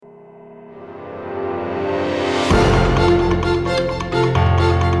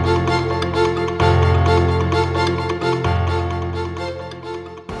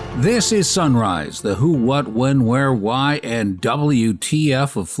This is Sunrise, the who, what, when, where, why, and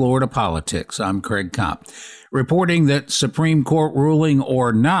WTF of Florida politics. I'm Craig Kopp. Reporting that Supreme Court ruling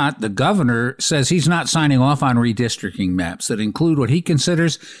or not, the governor says he's not signing off on redistricting maps that include what he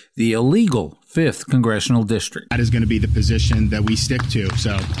considers the illegal 5th Congressional District. That is going to be the position that we stick to.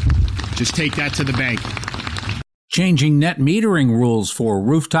 So just take that to the bank. Changing net metering rules for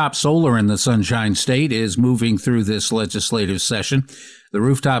rooftop solar in the Sunshine State is moving through this legislative session. The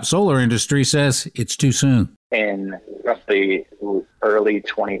rooftop solar industry says it's too soon. In roughly early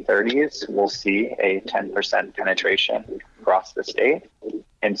 2030s, we'll see a 10% penetration across the state.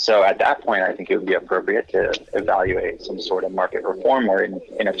 And so at that point, I think it would be appropriate to evaluate some sort of market reform or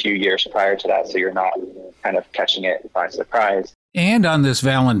in a few years prior to that, so you're not kind of catching it by surprise. And on this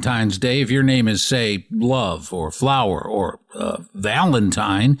Valentine's Day, if your name is, say, Love or Flower or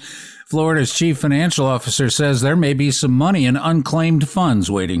Valentine, Florida's chief financial officer says there may be some money in unclaimed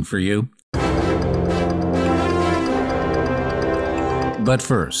funds waiting for you. But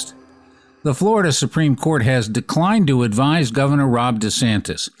first, the Florida Supreme Court has declined to advise Governor Ron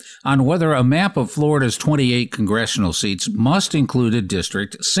DeSantis on whether a map of Florida's 28 congressional seats must include a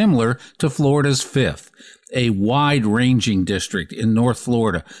district similar to Florida's 5th, a wide-ranging district in North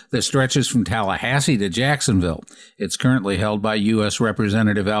Florida that stretches from Tallahassee to Jacksonville. It's currently held by U.S.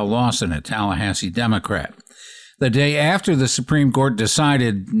 Representative Al Lawson, a Tallahassee Democrat. The day after the Supreme Court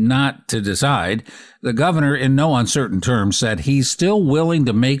decided not to decide, the governor, in no uncertain terms, said he's still willing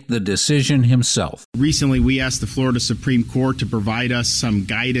to make the decision himself. Recently, we asked the Florida Supreme Court to provide us some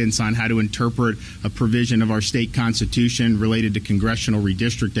guidance on how to interpret a provision of our state constitution related to congressional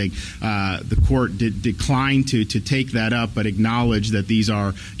redistricting. The court declined to take that up, but acknowledged that these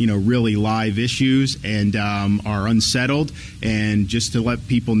are, really live issues and are unsettled. And just to let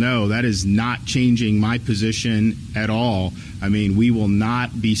people know, that is not changing my position at all. I mean, we will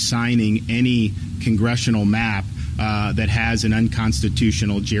not be signing any congressional map that has an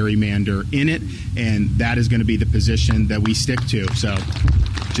unconstitutional gerrymander in it, and that is going to be the position that we stick to. So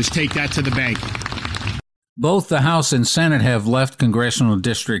just take that to the bank. Both the House and Senate have left Congressional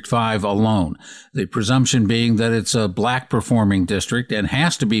District 5 alone, the presumption being that it's a black-performing district and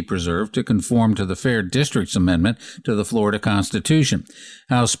has to be preserved to conform to the Fair Districts Amendment to the Florida Constitution.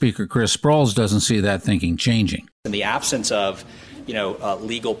 House Speaker Chris Sprowls doesn't see that thinking changing. In the absence of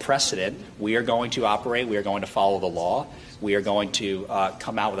legal precedent, we are going to operate, we are going to follow the law, we are going to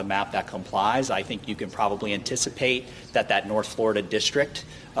come out with a map that complies. I think you can probably anticipate that North Florida district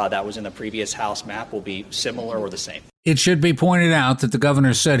that was in the previous House map will be similar or the same. It should be pointed out that the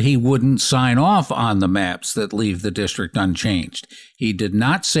governor said he wouldn't sign off on the maps that leave the district unchanged. He did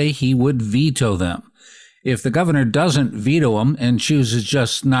not say he would veto them. If the governor doesn't veto them and chooses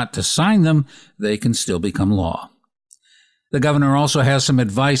just not to sign them, they can still become law. The governor also has some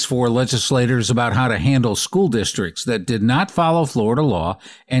advice for legislators about how to handle school districts that did not follow Florida law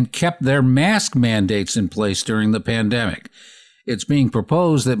and kept their mask mandates in place during the pandemic. It's being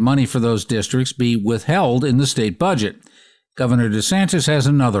proposed that money for those districts be withheld in the state budget. Governor DeSantis has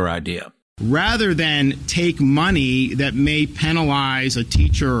another idea. Rather than take money that may penalize a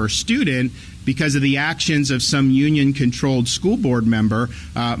teacher or student because of the actions of some union-controlled school board member,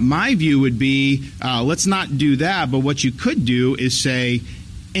 my view would be, let's not do that. But what you could do is say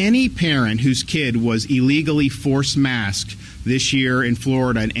any parent whose kid was illegally forced masked this year in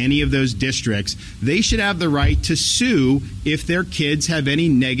Florida in any of those districts, they should have the right to sue if their kids have any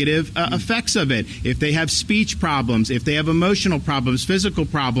negative effects of it. If they have speech problems, if they have emotional problems, physical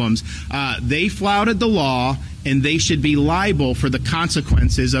problems, they flouted the law and they should be liable for the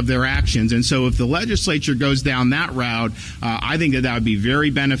consequences of their actions. And so if the legislature goes down that route, I think that would be very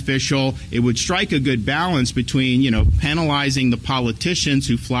beneficial. It would strike a good balance between, penalizing the politicians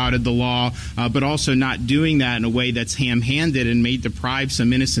who flouted the law, but also not doing that in a way that's ham-handed and may deprive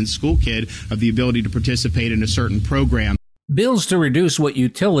some innocent school kid of the ability to participate in a certain program. Bills to reduce what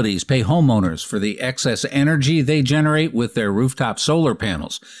utilities pay homeowners for the excess energy they generate with their rooftop solar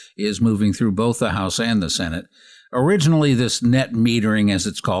panels is moving through both the House and the Senate. Originally, this net metering, as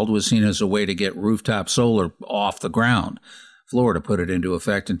it's called, was seen as a way to get rooftop solar off the ground. Florida put it into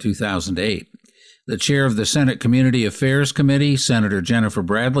effect in 2008. The chair of the Senate Community Affairs Committee, Senator Jennifer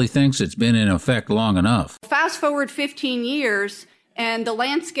Bradley, thinks it's been in effect long enough. Fast forward 15 years, and the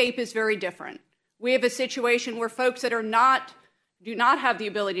landscape is very different. We have a situation where folks that do not have the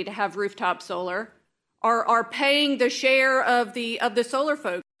ability to have rooftop solar are paying the share of the solar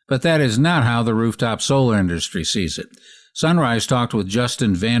folks. But that is not how the rooftop solar industry sees it. Sunrise talked with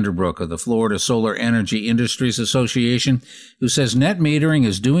Justin Vanderbrook of the Florida Solar Energy Industries Association, who says net metering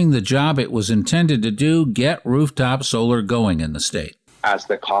is doing the job it was intended to do, get rooftop solar going in the state. as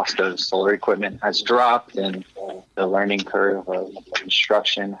the cost of solar equipment has dropped and the learning curve of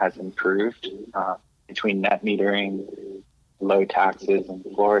construction has improved, between net metering, low taxes in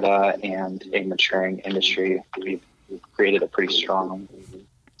Florida, and a maturing industry, we've created a pretty strong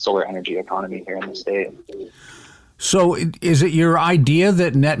solar energy economy here in the state. So is it your idea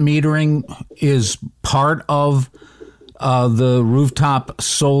that net metering is part of the rooftop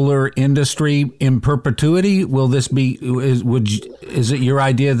solar industry in perpetuity? Will this be, is it your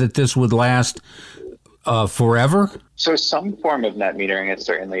idea that this would last forever? So some form of net metering is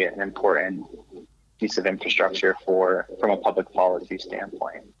certainly an important piece of infrastructure from a public policy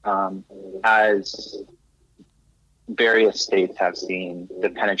standpoint. As various states have seen the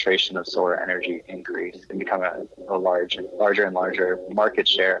penetration of solar energy increase and become a larger and larger market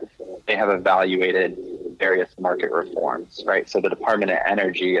share, they have evaluated various market reforms, right? So the Department of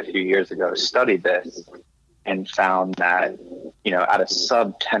Energy a few years ago studied this and found that, at a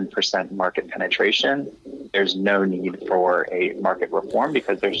sub 10% market penetration, there's no need for a market reform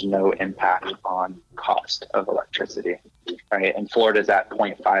because there's no impact on cost of electricity, right? And Florida's at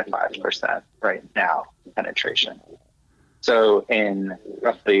 0.55% right now penetration. So in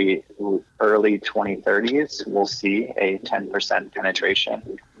roughly early 2030s, we'll see a 10%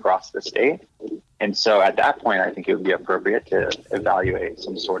 penetration across the state. And so at that point, I think it would be appropriate to evaluate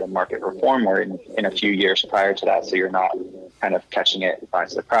some sort of market reform, or in a few years prior to that, so you're not kind of catching it by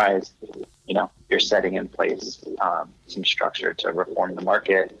surprise. You're setting in place some structure to reform the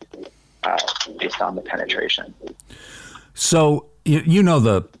market based on the penetration. So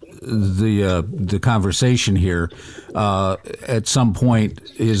the conversation here. At some point,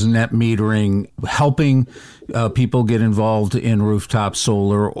 is net metering helping people get involved in rooftop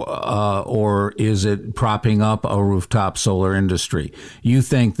solar, or is it propping up a rooftop solar industry? You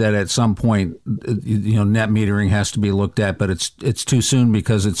think that at some point, net metering has to be looked at, but it's too soon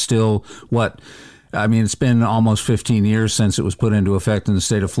because it's still it's been almost 15 years since it was put into effect in the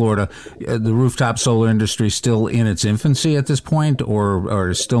state of Florida. The rooftop solar industry is still in its infancy at this point,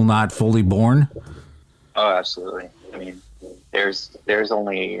 or still not fully born? Oh, absolutely. There's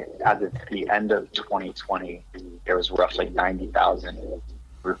only, at the end of 2020, there was roughly 90,000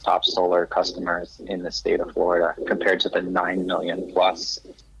 rooftop solar customers in the state of Florida, compared to the 9 million plus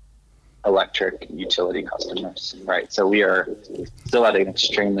electric utility customers, right? So we are still at an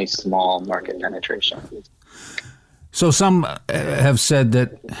extremely small market penetration. So some have said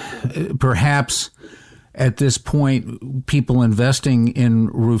that perhaps at this point, people investing in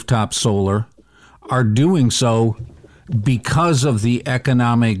rooftop solar are doing so because of the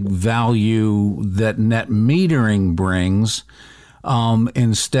economic value that net metering brings,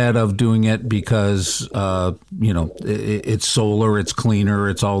 instead of doing it because, it's solar, it's cleaner,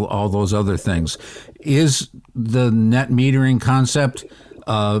 it's all those other things. Is the net metering concept,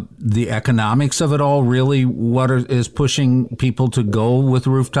 the economics of it all, really what is pushing people to go with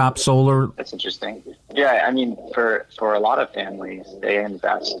rooftop solar? That's interesting. Yeah, for a lot of families, they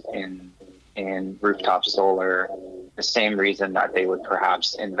invest in rooftop solar the same reason that they would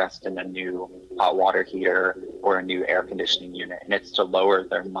perhaps invest in a new hot water heater or a new air conditioning unit, and it's to lower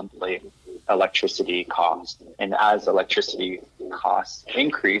their monthly electricity cost. And as electricity costs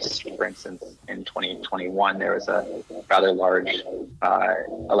increase, for instance, in 2021, there was a rather large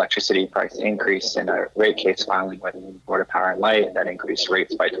electricity price increase in a rate case filing with Florida Power and Light that increased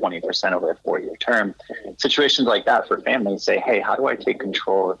rates by 20% over a 4-year term. Situations like that for families say, hey, how do I take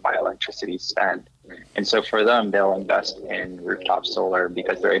control of my electricity spend? And so for them, they'll invest in rooftop solar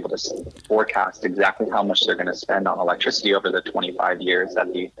because they're able to forecast exactly how much they're going to spend on electricity over the 25 years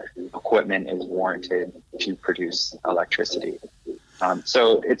that the equipment is warranted to produce electricity.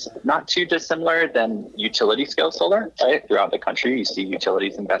 So it's not too dissimilar than utility scale solar, right? Throughout the country, you see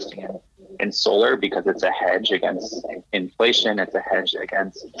utilities investing in solar because it's a hedge against inflation. It's a hedge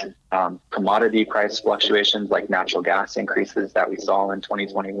against commodity price fluctuations like natural gas increases that we saw in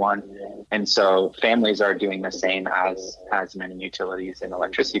 2021. And so families are doing the same as many utilities and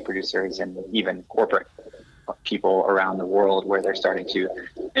electricity producers and even corporate people around the world, where they're starting to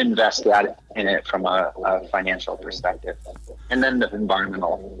invest in it from a financial perspective. And then the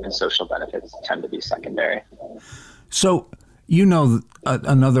environmental and social benefits tend to be secondary. So,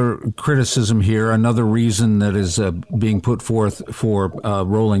 another criticism here, another reason that is being put forth for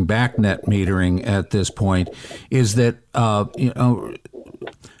rolling back net metering at this point is that,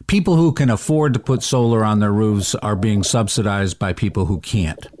 people who can afford to put solar on their roofs are being subsidized by people who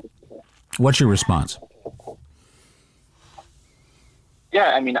can't. What's your response?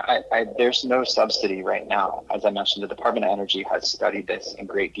 Yeah, I mean, there's no subsidy right now. As I mentioned, the Department of Energy has studied this in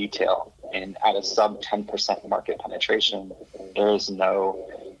great detail. And at a sub 10% market penetration, there is no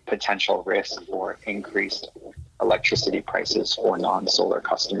potential risk for increased electricity prices for non-solar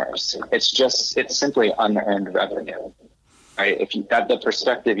customers. It's simply unearned revenue. Right? If you have the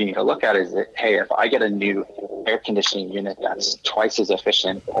perspective you need to look at is that, hey, if I get a new air conditioning unit that's twice as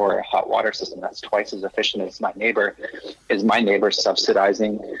efficient, or a hot water system that's twice as efficient as my neighbor, is my neighbor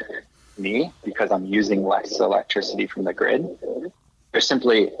subsidizing me because I'm using less electricity from the grid? There's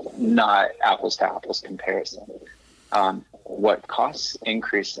simply not apples to apples comparison. What costs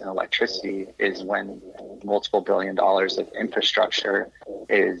increase in electricity is when multiple $1 billion of infrastructure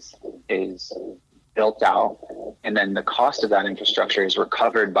is built out, and then the cost of that infrastructure is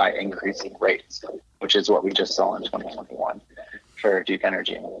recovered by increasing rates, which is what we just saw in 2021 for Duke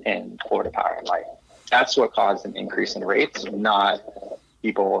Energy and Florida Power and Light. That's what caused an increase in rates, not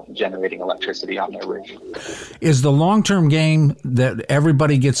people generating electricity on their roof. Is the long-term game that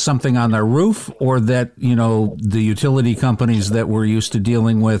everybody gets something on their roof, or that, the utility companies that we're used to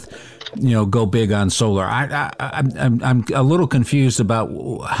dealing with, go big on solar? I'm a little confused about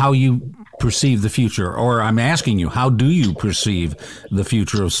how you perceive the future, or I'm asking you, how do you perceive the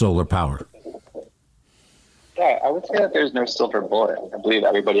future of solar power? Yeah, I would say that there's no silver bullet. I believe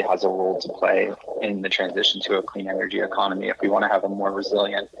everybody has a role to play in the transition to a clean energy economy. If we want to have a more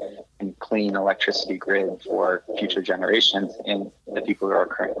resilient and clean electricity grid for future generations and the people who are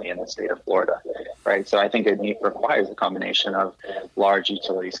currently in the state of Florida, right? So I think it requires a combination of large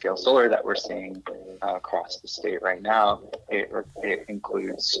utility scale solar that we're seeing across the state right now. It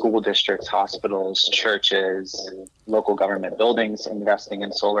includes school districts, hospitals, churches, local government buildings investing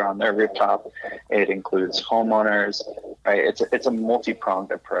in solar on their rooftop. It includes homeowners, right? It's a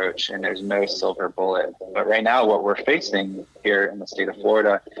multi-pronged approach, and there's no silver bullet. But right now, what we're facing here in the state of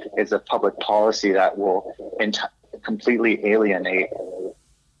Florida is a public policy that will completely alienate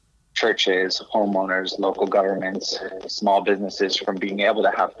churches, homeowners, local governments, small businesses from being able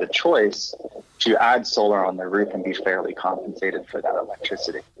to have the choice to add solar on their roof and be fairly compensated for that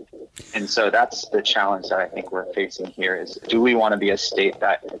electricity. And so that's the challenge that I think we're facing here is, do we want to be a state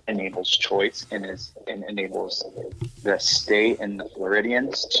that enables choice and enables the state and the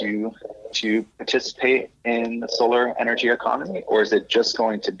Floridians to participate in the solar energy economy? Or is it just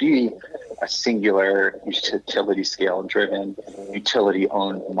going to be a singular utility scale driven, utility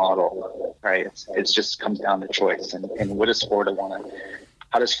owned model, right? It just comes down to choice. And what does Florida want to,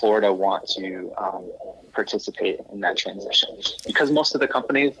 how does Florida want to participate in that transition? Because most of the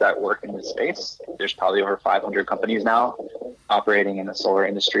companies that work in this space, there's probably over 500 companies now operating in the solar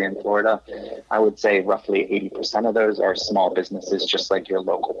industry in Florida. I would say roughly 80% of those are small businesses, just like your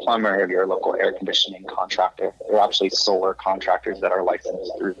local plumber or your local air conditioning contractor. They're actually solar contractors that are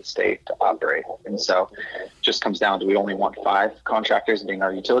licensed through the state to operate. And so it just comes down, do we only want 5 contractors being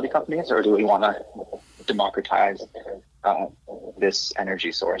our utility companies, or do we want to democratize this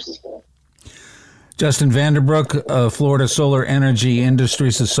energy source? Justin Vanderbroek, Florida Solar Energy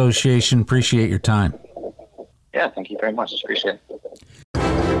Industries Association, appreciate your time. Yeah, thank you very much. Appreciate it.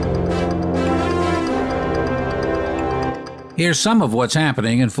 Here's some of what's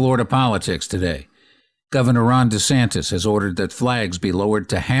happening in Florida politics today. Governor Ron DeSantis has ordered that flags be lowered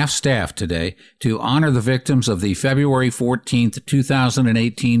to half-staff today to honor the victims of the February 14th,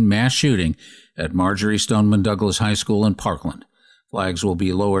 2018 mass shooting at Marjory Stoneman Douglas High School in Parkland. Flags will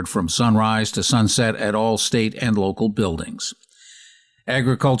be lowered from sunrise to sunset at all state and local buildings.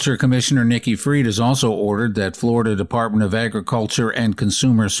 Agriculture Commissioner Nikki Fried has also ordered that Florida Department of Agriculture and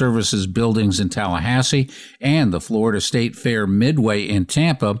Consumer Services buildings in Tallahassee and the Florida State Fair Midway in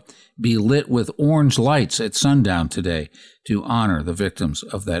Tampa be lit with orange lights at sundown today to honor the victims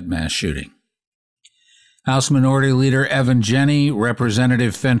of that mass shooting. House Minority Leader Evan Jenny,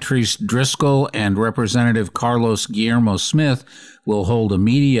 Representative Fentrice Driscoll, and Representative Carlos Guillermo Smith will hold a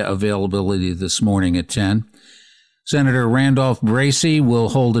media availability this morning at 10. Senator Randolph Bracey will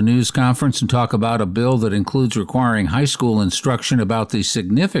hold a news conference and talk about a bill that includes requiring high school instruction about the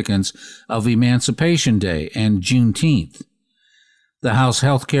significance of Emancipation Day and Juneteenth. The House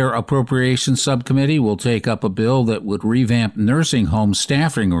Healthcare Appropriations Subcommittee will take up a bill that would revamp nursing home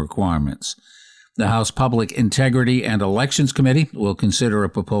staffing requirements. The House Public Integrity and Elections Committee will consider a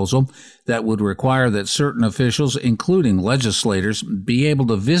proposal that would require that certain officials, including legislators, be able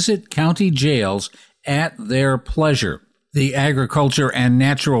to visit county jails at their pleasure. The Agriculture and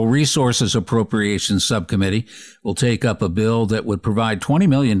Natural Resources Appropriations Subcommittee will take up a bill that would provide $20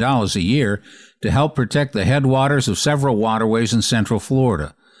 million a year to help protect the headwaters of several waterways in Central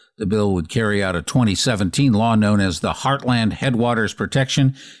Florida. The bill would carry out a 2017 law known as the Heartland Headwaters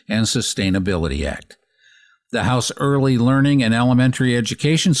Protection and Sustainability Act. The House Early Learning and Elementary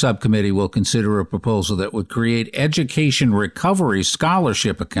Education Subcommittee will consider a proposal that would create education recovery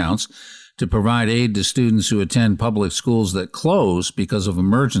scholarship accounts to provide aid to students who attend public schools that close because of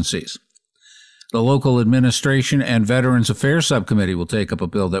emergencies. The Local Administration and Veterans Affairs Subcommittee will take up a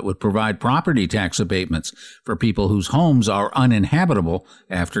bill that would provide property tax abatements for people whose homes are uninhabitable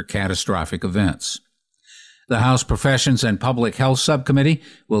after catastrophic events. The House Professions and Public Health Subcommittee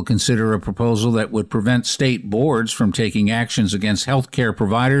will consider a proposal that would prevent state boards from taking actions against healthcare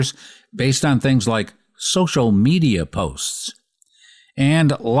providers based on things like social media posts.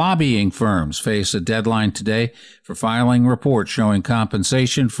 And lobbying firms face a deadline today for filing reports showing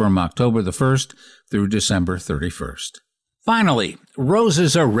compensation from October the 1st through December 31st. Finally,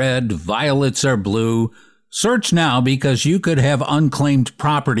 roses are red, violets are blue. Search now because you could have unclaimed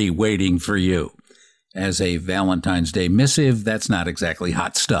property waiting for you. As a Valentine's Day missive, that's not exactly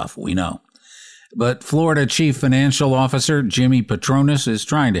hot stuff, we know. But Florida Chief Financial Officer Jimmy Patronis is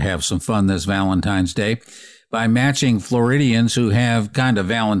trying to have some fun this Valentine's Day by matching Floridians who have kind of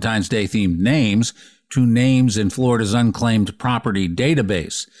Valentine's Day themed names to names in Florida's unclaimed property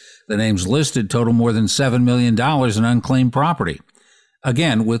database. The names listed total more than $7 million in unclaimed property.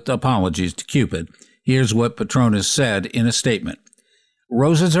 Again, with apologies to Cupid, here's what Patronis said in a statement.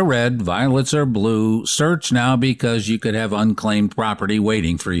 Roses are red, violets are blue. Search now because you could have unclaimed property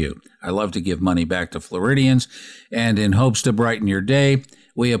waiting for you. I love to give money back to Floridians, and in hopes to brighten your day,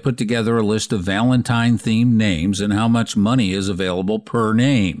 we have put together a list of Valentine-themed names and how much money is available per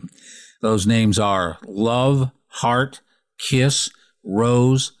name. Those names are Love, Heart, Kiss,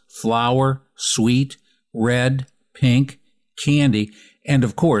 Rose, Flower, Sweet, Red, Pink, Candy, and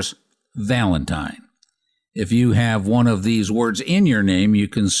of course, Valentine. If you have one of these words in your name, you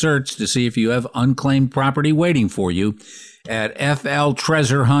can search to see if you have unclaimed property waiting for you at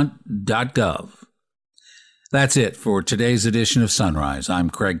fltreasurehunt.gov. That's it for today's edition of Sunrise. I'm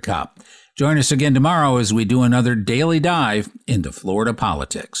Craig Kopp. Join us again tomorrow as we do another daily dive into Florida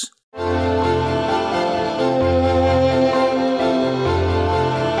politics.